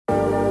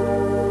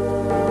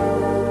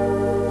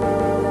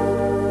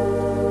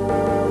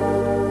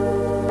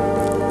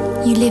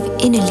You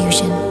live in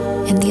illusion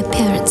and the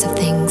appearance of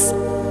things.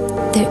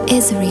 There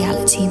is a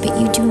reality, but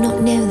you do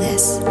not know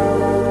this.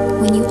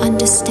 When you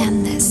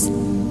understand this,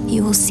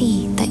 you will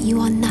see that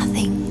you are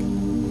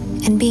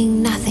nothing. And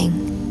being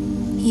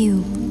nothing,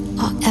 you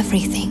are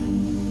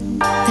everything.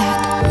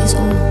 That is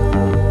all.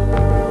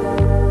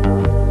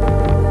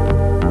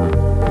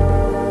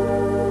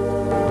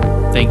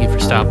 Thank you for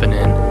stopping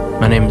in.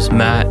 My name is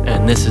Matt,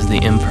 and this is the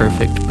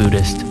Imperfect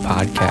Buddhist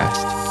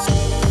Podcast.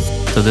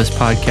 So this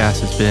podcast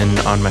has been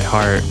on my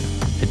heart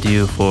to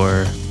do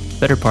for the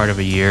better part of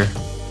a year,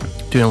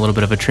 doing a little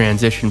bit of a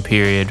transition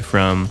period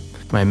from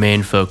my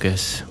main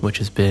focus, which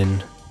has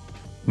been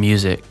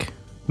music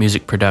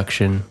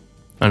production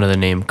under the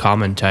name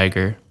Common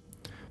Tiger.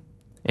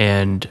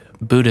 And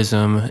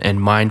Buddhism and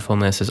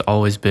mindfulness has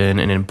always been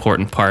an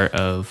important part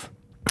of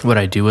what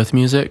I do with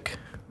music.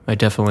 I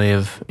definitely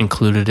have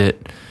included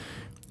it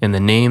in the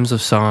names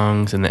of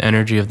songs and the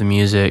energy of the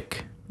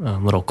music,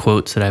 little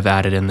quotes that I've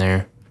added in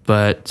there.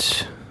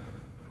 But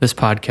this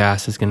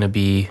podcast is going to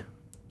be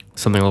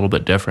something a little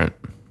bit different.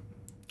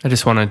 I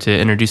just wanted to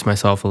introduce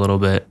myself a little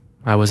bit.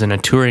 I was in a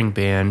touring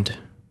band.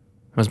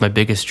 It was my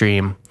biggest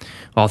dream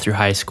all through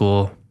high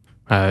school.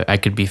 I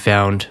could be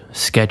found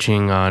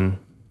sketching on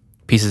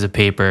pieces of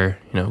paper,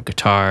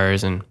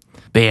 guitars and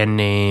band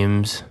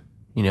names,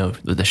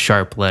 with the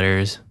sharp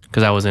letters,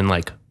 because I was in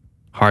like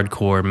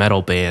hardcore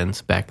metal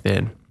bands back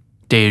then,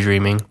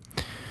 daydreaming,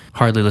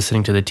 hardly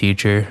listening to the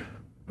teacher.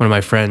 One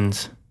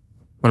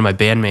of my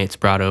bandmates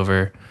brought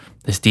over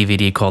this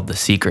DVD called The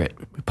Secret.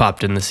 We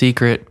popped in The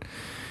Secret.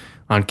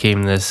 On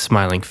came this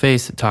smiling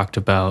face that talked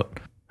about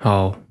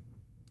how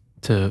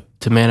to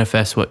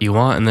manifest what you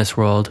want in this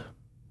world,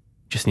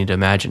 you just need to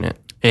imagine it.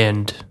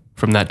 And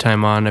from that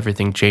time on,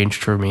 everything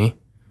changed for me.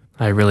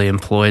 I really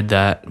employed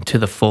that to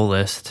the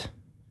fullest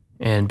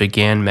and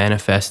began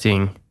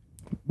manifesting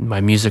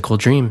my musical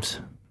dreams.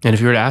 And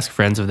if you were to ask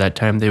friends of that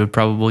time, they would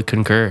probably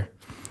concur.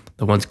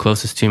 The ones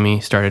closest to me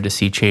started to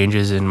see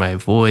changes in my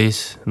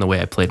voice and the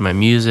way I played my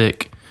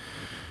music,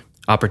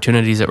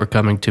 opportunities that were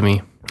coming to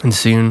me. And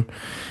soon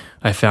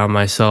I found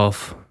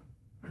myself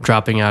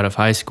dropping out of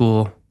high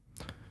school,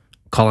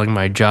 calling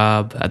my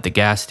job at the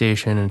gas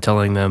station and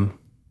telling them,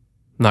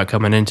 I'm not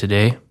coming in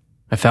today.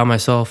 I found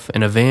myself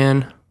in a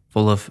van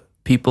full of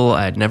people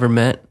I had never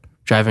met,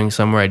 driving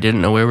somewhere I didn't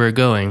know where we were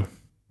going,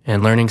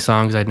 and learning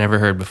songs I'd never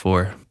heard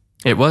before.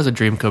 It was a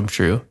dream come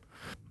true.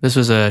 This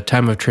was a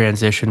time of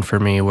transition for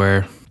me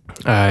where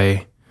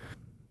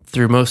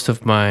through most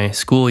of my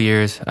school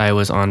years, I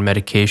was on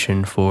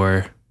medication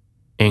for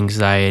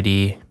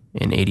anxiety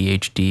and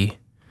ADHD.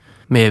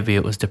 Maybe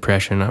it was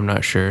depression, I'm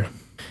not sure.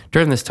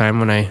 During this time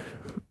when I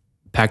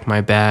packed my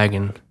bag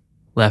and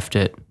left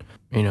it,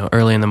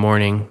 early in the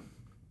morning,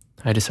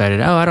 I decided,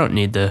 I don't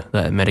need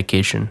that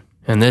medication.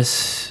 And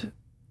this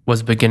was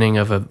the beginning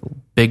of a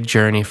big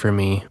journey for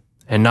me,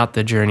 and not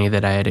the journey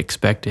that I had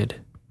expected.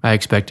 I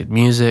expected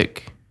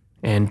music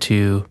and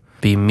to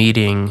be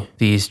meeting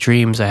these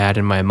dreams I had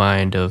in my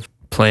mind of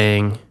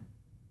playing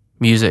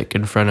music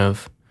in front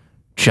of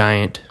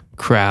giant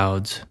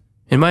crowds.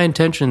 And my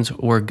intentions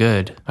were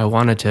good. I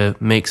wanted to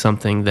make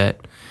something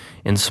that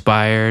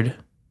inspired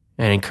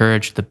and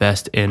encouraged the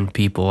best in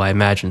people. I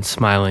imagined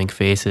smiling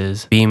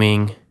faces,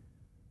 beaming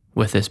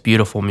with this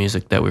beautiful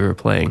music that we were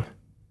playing.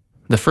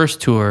 The first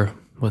tour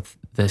with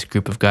this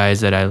group of guys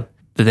the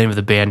name of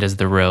the band is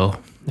The Rill,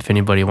 if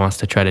anybody wants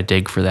to try to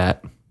dig for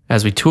that.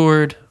 As we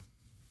toured,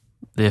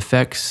 the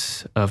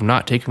effects of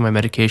not taking my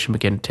medication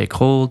began to take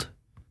hold.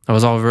 I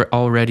was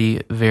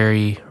already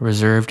very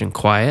reserved and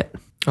quiet.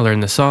 I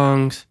learned the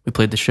songs, we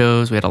played the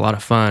shows, we had a lot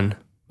of fun.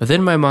 But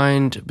then my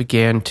mind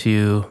began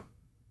to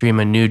dream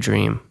a new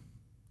dream.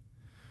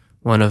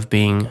 One of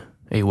being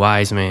a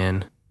wise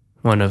man,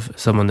 one of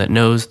someone that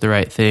knows the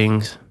right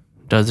things,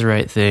 does the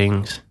right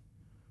things,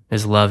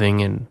 is loving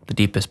in the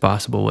deepest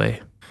possible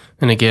way.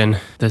 And again,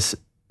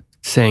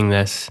 saying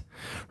this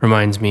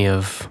reminds me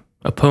of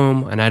a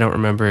poem, and I don't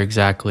remember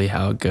exactly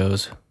how it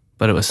goes,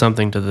 but it was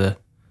something to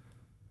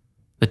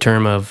the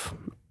term of,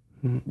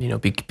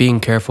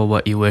 being careful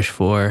what you wish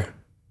for,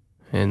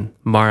 and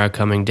Mara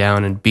coming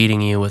down and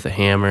beating you with a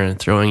hammer and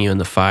throwing you in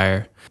the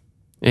fire.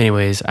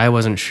 Anyways, I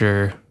wasn't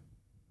sure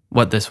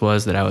what this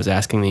was that I was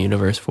asking the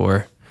universe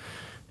for,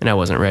 and I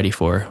wasn't ready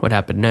for what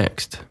happened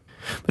next.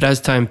 But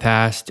as time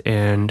passed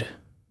and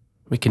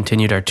we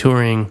continued our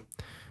touring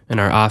and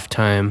our off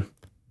time,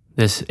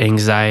 this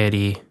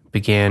anxiety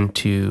began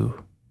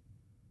to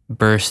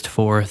burst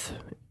forth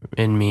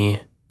in me,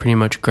 pretty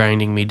much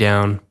grinding me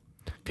down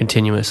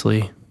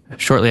continuously.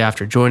 Shortly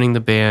after joining the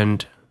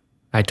band,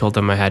 I told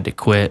them I had to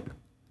quit,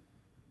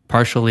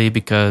 partially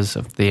because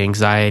of the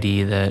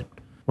anxiety that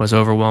was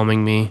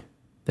overwhelming me,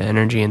 the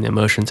energy and the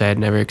emotions I had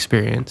never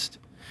experienced.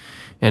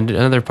 And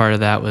another part of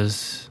that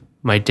was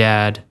my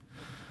dad.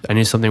 I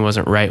knew something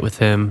wasn't right with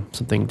him,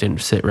 something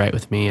didn't sit right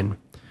with me, and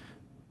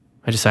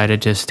I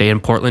decided to stay in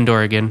Portland,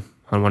 Oregon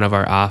on one of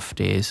our off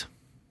days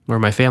where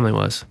my family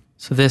was.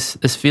 So these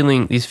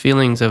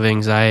feelings of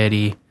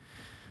anxiety,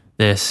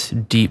 this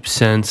deep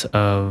sense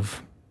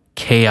of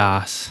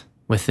chaos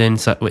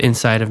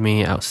inside of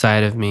me,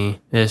 outside of me,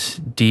 this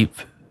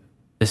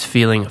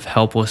feeling of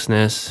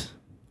helplessness,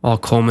 all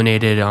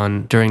culminated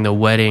during the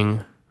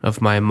wedding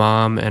of my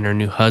mom and her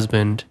new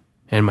husband,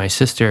 and my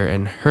sister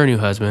and her new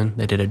husband.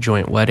 They did a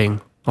joint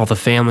wedding. All the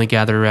family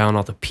gathered around,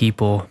 all the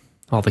people,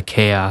 all the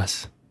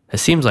chaos. It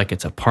seems like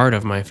it's a part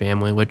of my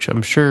family, which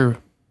I'm sure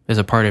is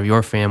a part of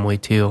your family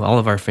too. All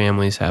of our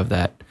families have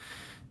that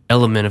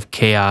element of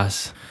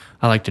chaos.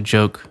 I like to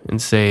joke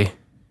and say,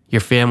 your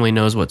family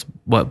knows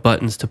what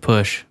buttons to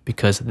push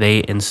because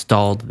they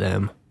installed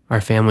them.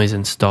 Our families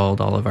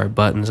installed all of our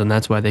buttons, and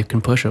that's why they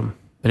can push them.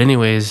 But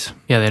anyways,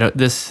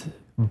 this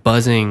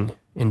buzzing,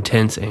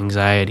 intense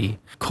anxiety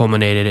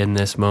culminated in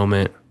this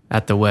moment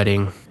at the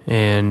wedding.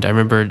 And I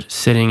remember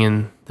sitting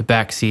in the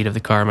back seat of the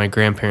car my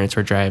grandparents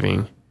were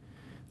driving,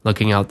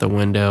 looking out the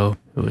window.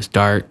 It was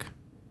dark.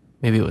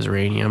 Maybe it was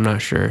rainy. I'm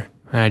not sure.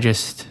 And I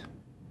just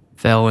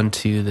fell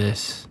into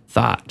this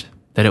thought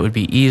that it would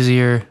be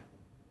easier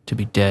to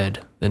be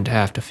dead than to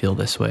have to feel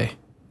this way.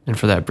 And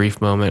for that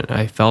brief moment,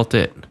 I felt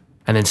it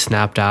and then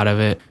snapped out of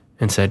it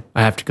and said,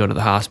 I have to go to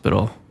the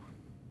hospital.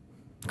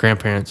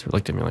 Grandparents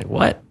looked at me like,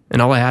 what?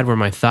 And all I had were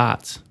my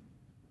thoughts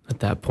at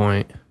that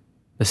point.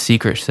 The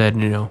secret said,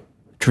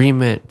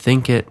 dream it,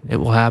 think it, it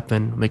will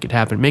happen, make it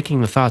happen,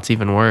 making the thoughts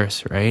even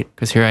worse, right?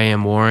 Because here I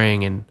am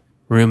worrying and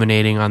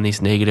ruminating on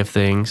these negative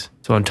things.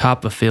 So on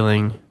top of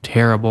feeling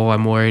terrible,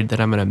 I'm worried that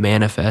I'm going to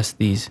manifest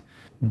these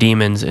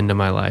demons into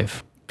my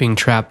life, being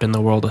trapped in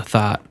the world of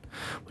thought,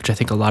 which I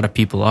think a lot of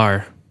people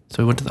are.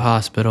 So we went to the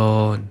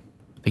hospital and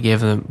they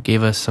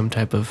gave us some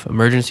type of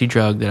emergency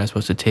drug that I was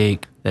supposed to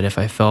take, that if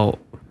I felt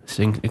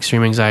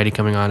extreme anxiety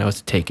coming on, I was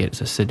to take it.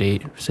 It's a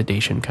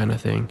sedation kind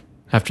of thing.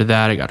 After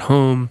that, I got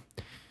home,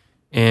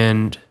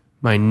 and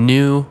my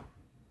new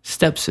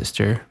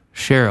stepsister,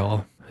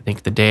 Cheryl, I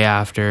think the day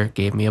after,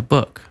 gave me a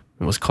book.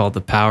 It was called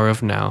The Power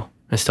of Now.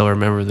 I still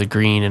remember the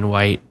green and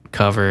white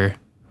cover,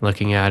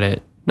 looking at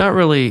it, not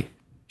really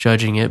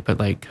judging it, but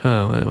like,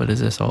 what is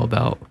this all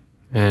about?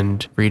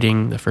 And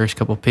reading the first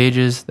couple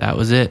pages, that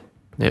was it.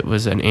 It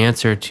was an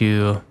answer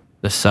to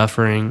the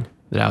suffering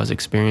that I was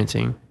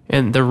experiencing.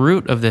 And the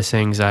root of this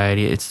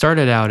anxiety, it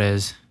started out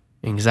as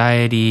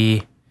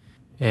anxiety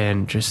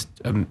and just,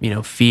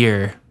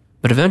 fear.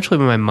 But eventually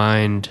my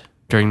mind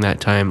during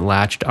that time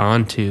latched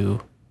onto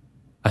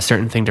a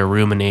certain thing to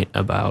ruminate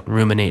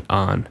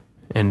on.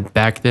 And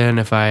back then,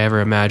 if I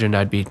ever imagined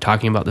I'd be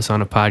talking about this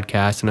on a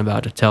podcast and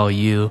about to tell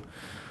you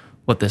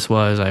what this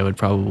was, I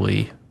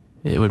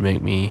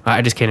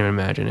just can't even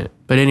imagine it.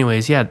 But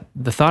anyways,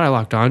 the thought I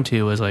locked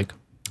onto was like,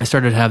 I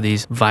started to have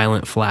these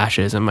violent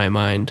flashes in my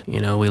mind.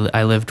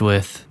 I lived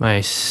with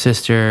my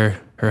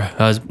sister,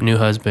 her new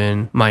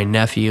husband, my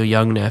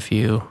young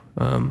nephew,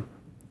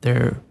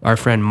 our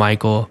friend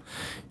Michael,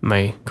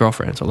 my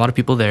girlfriend. So a lot of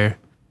people there.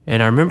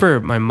 And I remember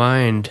my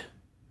mind,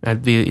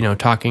 I'd be,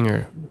 talking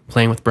or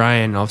playing with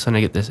Brian, and all of a sudden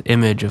I get this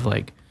image of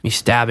like me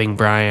stabbing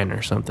Brian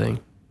or something.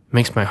 It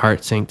makes my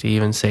heart sink to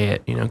even say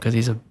it, because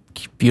he's a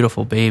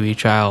beautiful baby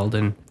child.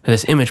 And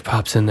this image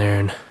pops in there,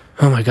 and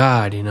oh my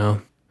God,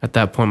 at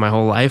that point, my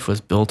whole life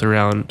was built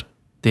around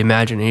the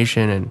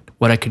imagination and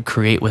what I could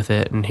create with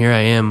it. And here I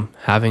am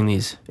having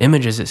these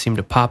images that seem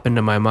to pop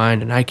into my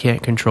mind, and I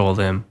can't control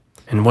them.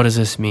 And what does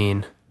this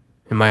mean?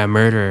 Am I a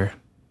murderer?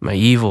 Am I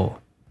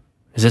evil?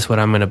 Is this what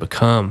I'm going to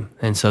become?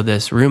 And so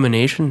this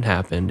rumination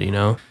happened,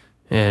 and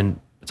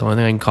it's the only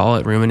thing I can call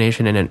it,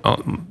 rumination. And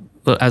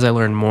as I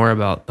learned more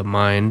about the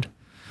mind,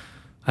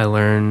 I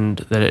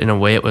learned that in a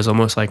way it was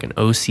almost like an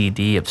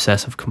OCD,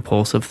 obsessive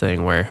compulsive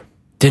thing, where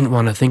didn't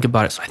want to think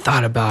about it, so I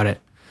thought about it.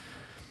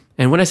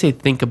 And when I say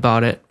think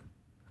about it,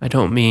 I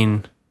don't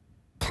mean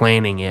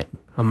planning it.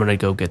 I'm going to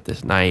go get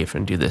this knife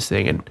and do this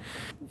thing. And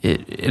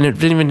it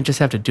didn't even just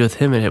have to do with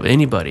him, and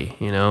anybody,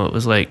 It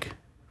was like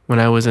when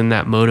I was in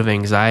that mode of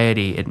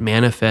anxiety, it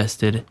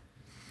manifested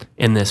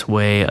in this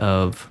way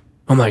of,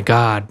 oh my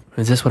God,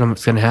 is this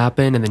what's going to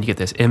happen? And then you get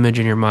this image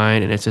in your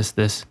mind, and it's just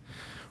this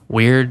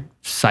weird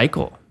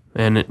cycle.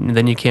 And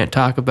then you can't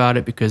talk about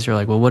it because you're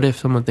like, well, what if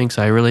someone thinks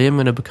I really am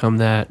going to become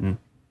that? And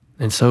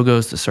so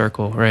goes the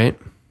circle, right?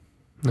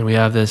 And we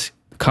have this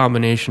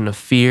combination of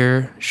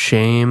fear,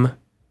 shame,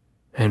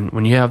 and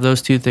when you have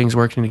those two things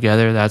working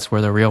together, that's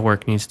where the real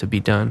work needs to be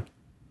done.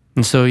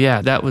 And so,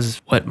 that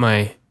was what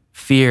my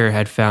fear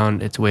had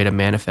found its way to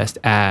manifest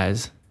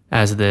as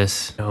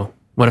this,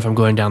 what if I'm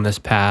going down this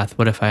path?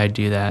 What if I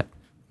do that?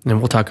 And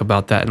we'll talk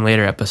about that in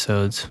later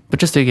episodes. But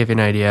just to give you an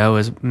idea, I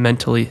was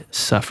mentally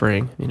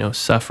suffering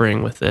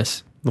with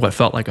this, what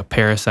felt like a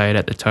parasite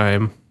at the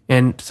time.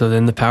 And so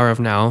then the power of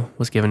now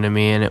was given to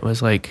me, and it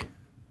was like,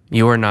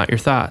 you are not your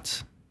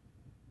thoughts.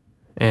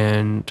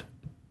 And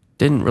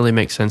didn't really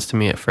make sense to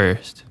me at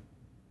first,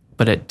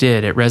 but it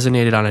did. It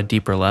resonated on a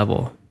deeper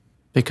level,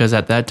 because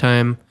at that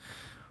time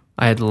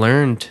I had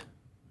learned,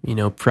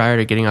 prior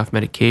to getting off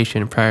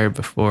medication,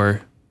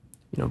 before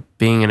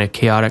being in a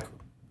chaotic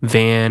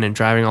van and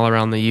driving all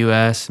around the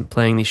US and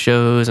playing these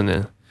shows and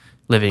then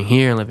living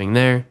here and living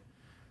there,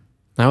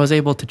 I was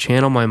able to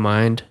channel my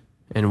mind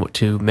and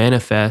to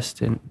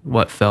manifest in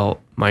what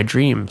felt my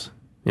dreams.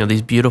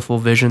 these beautiful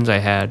visions I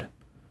had.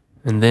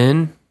 And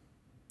then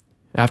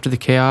after the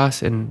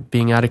chaos and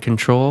being out of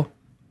control,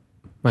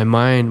 my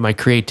mind, my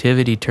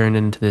creativity turned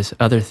into this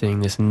other thing,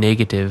 this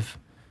negative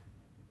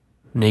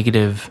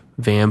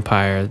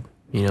vampire,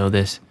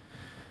 this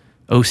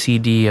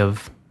OCD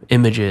of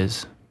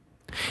images.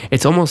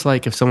 It's almost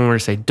like if someone were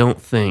to say,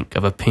 don't think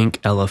of a pink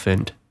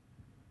elephant.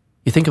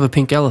 You think of a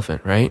pink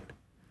elephant, right?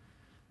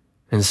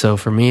 And so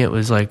for me, it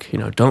was like, you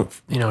don't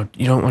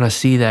want to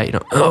see that,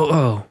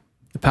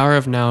 the power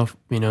of now,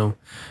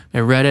 I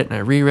read it and I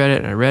reread it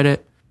and I read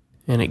it,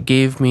 and it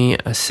gave me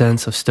a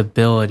sense of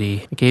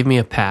stability. It gave me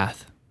a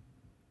path.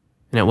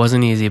 And it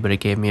wasn't easy, but it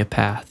gave me a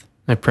path.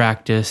 I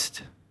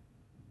practiced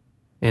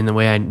in the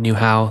way I knew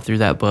how through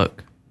that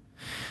book.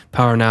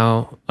 Power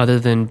Now, other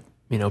than,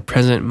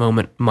 present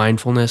moment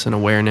mindfulness and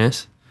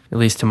awareness, at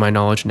least to my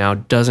knowledge now,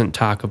 doesn't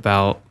talk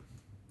about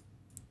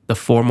the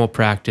formal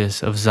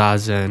practice of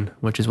Zazen,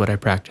 which is what I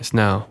practice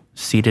now,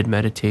 seated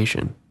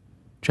meditation,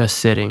 just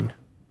sitting.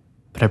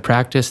 But I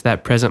practiced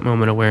that present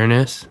moment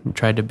awareness and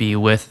tried to be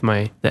with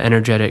the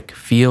energetic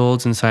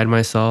fields inside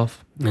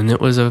myself. And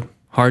it was a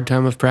hard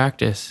time of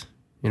practice.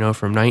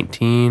 From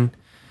 19,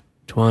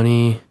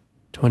 20,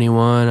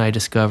 21, I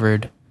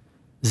discovered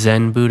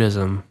Zen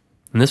Buddhism.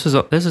 And this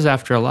is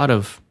after a lot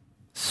of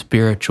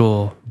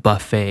spiritual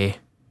buffet,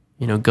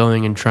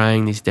 going and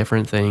trying these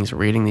different things,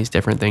 reading these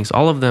different things.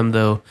 All of them,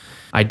 though,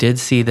 I did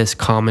see this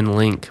common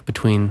link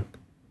between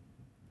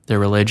the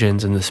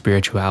religions and the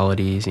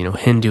spiritualities,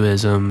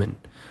 Hinduism and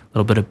a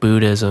little bit of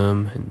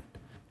Buddhism and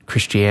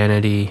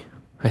Christianity.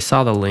 I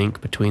saw the link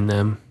between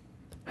them.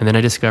 And then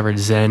I discovered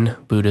Zen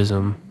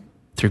Buddhism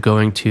through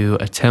going to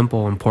a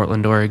temple in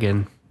Portland,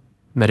 Oregon,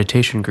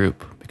 meditation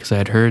group, because I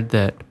had heard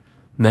that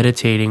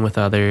meditating with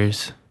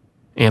others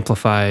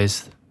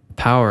amplifies the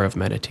power of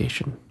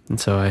meditation. And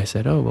so I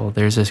said,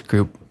 there's this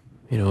group,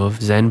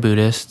 of Zen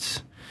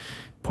Buddhists,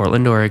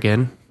 Portland,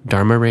 Oregon,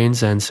 Dharma Rain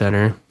Zen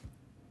Center.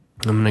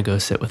 I'm going to go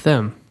sit with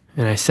them.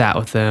 And I sat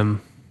with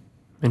them.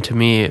 And to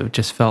me, it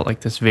just felt like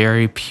this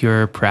very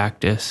pure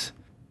practice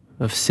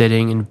of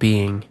sitting and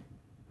being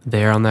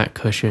there on that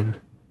cushion.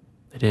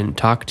 They didn't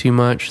talk too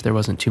much. There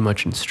wasn't too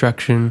much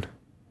instruction.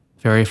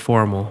 Very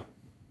formal.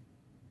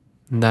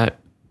 And that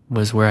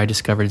was where I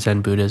discovered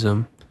Zen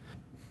Buddhism.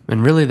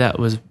 And really that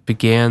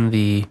began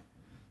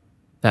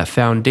that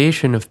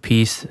foundation of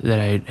peace that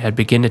I had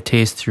begun to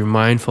taste through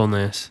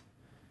mindfulness.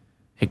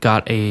 It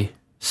got a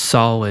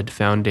solid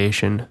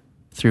foundation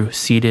through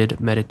seated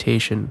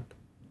meditation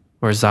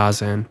or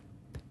Zazen.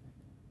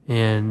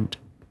 And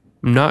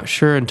I'm not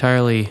sure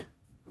entirely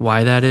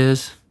why that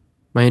is.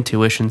 My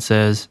intuition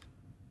says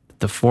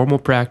that the formal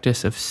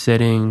practice of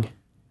sitting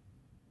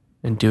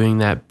and doing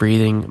that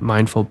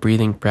mindful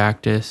breathing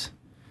practice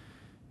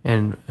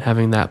and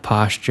having that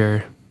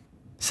posture,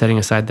 setting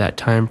aside that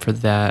time for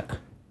that,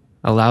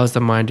 allows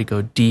the mind to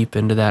go deep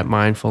into that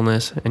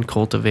mindfulness and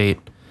cultivate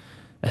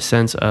a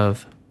sense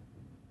of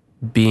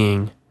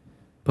being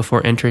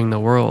before entering the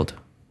world.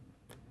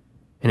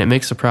 And it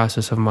makes the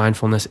process of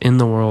mindfulness in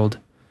the world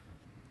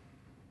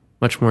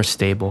much more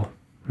stable.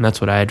 And that's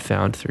what I had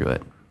found through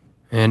it.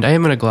 And I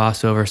am going to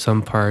gloss over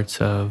some parts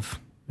of,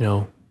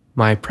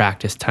 my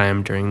practice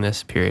time during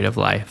this period of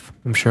life.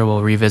 I'm sure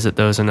we'll revisit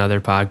those in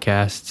other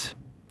podcasts.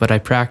 But I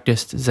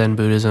practiced Zen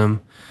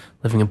Buddhism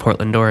living in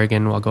Portland,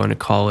 Oregon while going to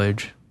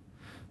college,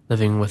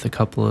 living with a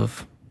couple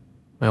of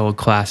my old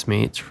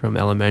classmates from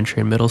elementary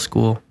and middle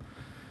school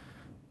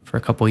for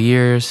a couple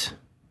years.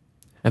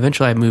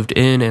 Eventually I moved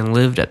in and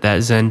lived at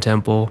that Zen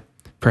temple,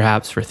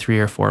 perhaps for 3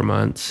 or 4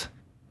 months.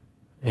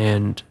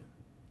 And,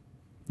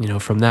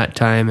 from that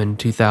time in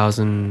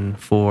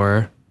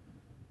 2004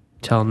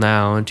 till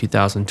now in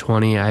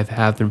 2020, I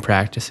have been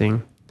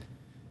practicing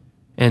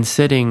and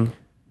sitting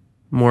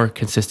more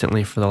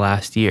consistently for the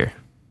last year.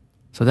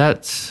 So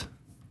that's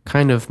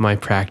kind of my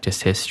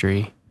practice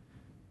history.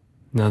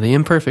 Now, the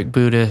Imperfect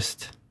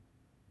Buddhist,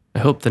 I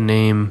hope the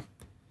name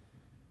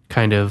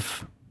kind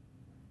of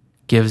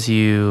gives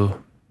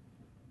you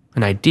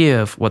an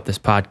idea of what this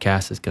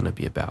podcast is going to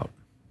be about.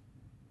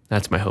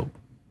 That's my hope.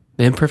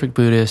 The Imperfect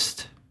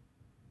Buddhist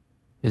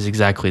is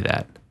exactly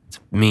that. It's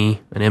me,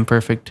 an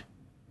imperfect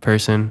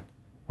person,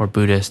 or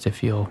Buddhist,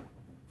 if you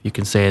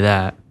can say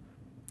that,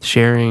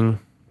 sharing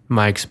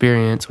my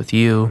experience with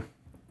you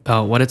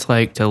about what it's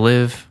like to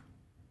live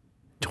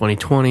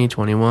 2020,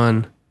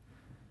 21,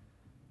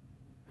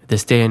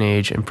 this day and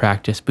age, and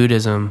practice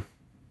Buddhism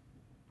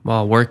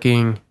while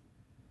working,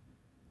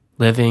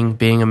 living,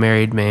 being a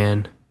married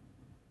man,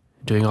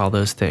 doing all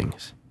those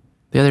things.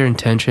 The other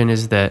intention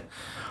is that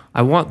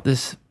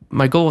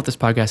my goal with this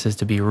podcast is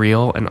to be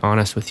real and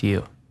honest with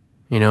you.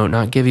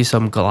 Not give you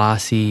some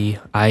glossy,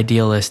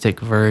 idealistic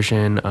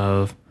version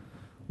of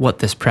what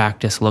this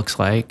practice looks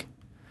like,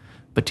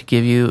 but to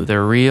give you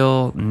the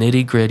real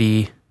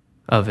nitty-gritty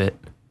of it,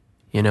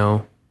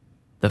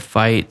 the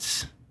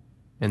fights,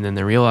 and then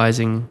the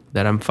realizing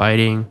that I'm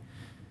fighting,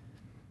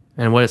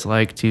 and what it's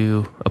like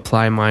to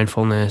apply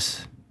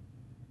mindfulness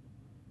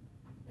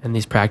and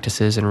these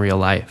practices in real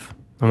life.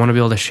 I want to be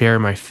able to share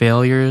my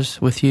failures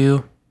with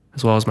you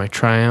as well as my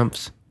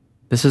triumphs.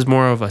 This is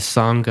more of a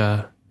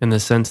Sangha in the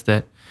sense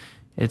that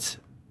it's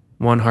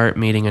one heart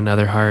meeting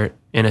another heart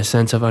in a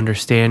sense of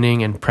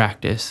understanding and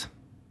practice.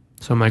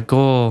 So my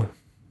goal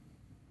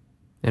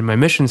and my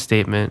mission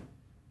statement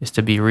is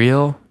to be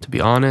real, to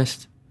be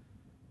honest,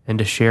 and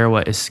to share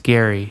what is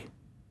scary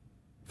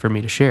for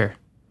me to share.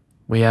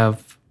 We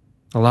have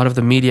a lot of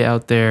the media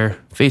out there,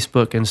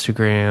 Facebook,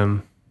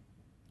 Instagram,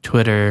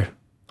 Twitter,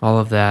 all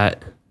of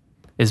that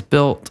is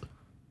built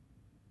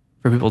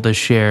for people to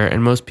share,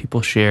 and most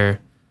people share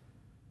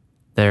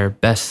their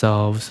best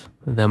selves,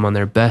 them on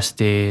their best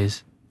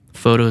days,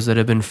 photos that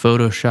have been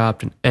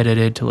photoshopped and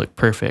edited to look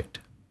perfect.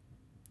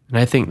 And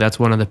I think that's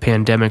one of the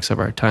pandemics of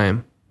our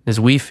time, is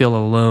we feel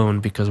alone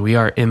because we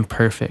are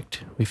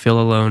imperfect. We feel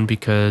alone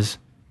because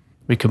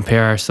we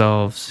compare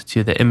ourselves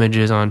to the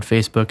images on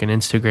Facebook and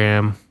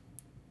Instagram,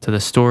 to the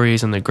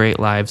stories and the great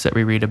lives that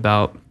we read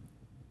about.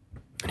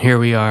 And here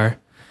we are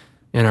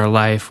in our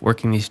life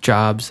working these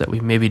jobs that we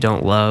maybe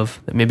don't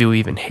love, that maybe we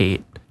even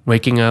hate,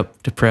 waking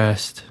up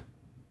depressed,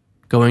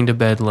 going to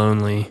bed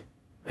lonely,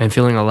 and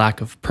feeling a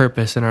lack of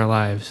purpose in our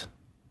lives.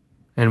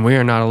 And we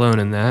are not alone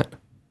in that.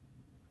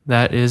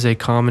 That is a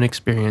common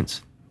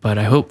experience. But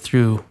I hope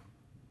through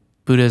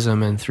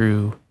Buddhism and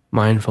through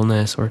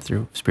mindfulness or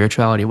through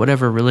spirituality,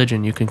 whatever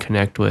religion you can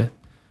connect with,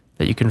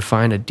 that you can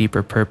find a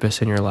deeper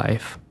purpose in your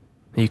life.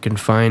 That you can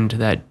find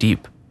that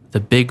the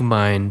big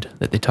mind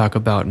that they talk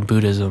about in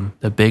Buddhism.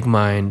 The big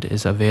mind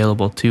is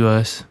available to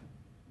us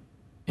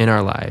in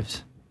our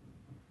lives.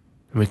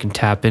 And we can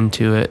tap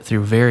into it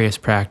through various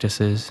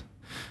practices.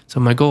 So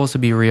my goal is to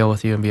be real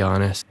with you and be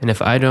honest. And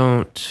if I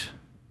don't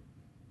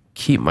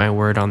keep my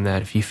word on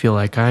that, if you feel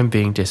like I'm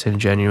being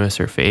disingenuous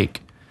or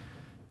fake,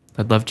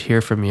 I'd love to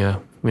hear from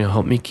you.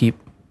 Help me keep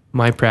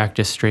my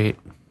practice straight.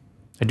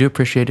 I do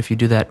appreciate if you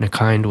do that in a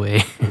kind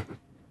way.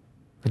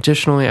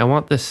 Additionally, I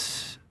want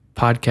this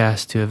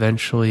podcast to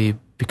eventually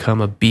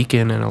become a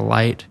beacon and a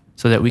light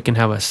so that we can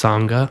have a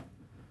Sangha.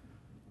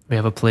 We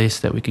have a place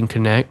that we can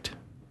connect.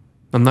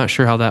 I'm not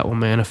sure how that will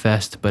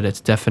manifest, but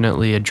it's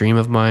definitely a dream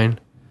of mine.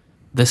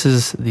 This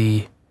is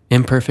the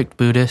Imperfect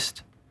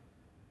Buddhist,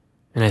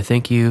 and I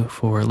thank you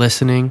for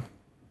listening,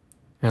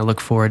 and I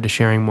look forward to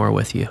sharing more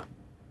with you.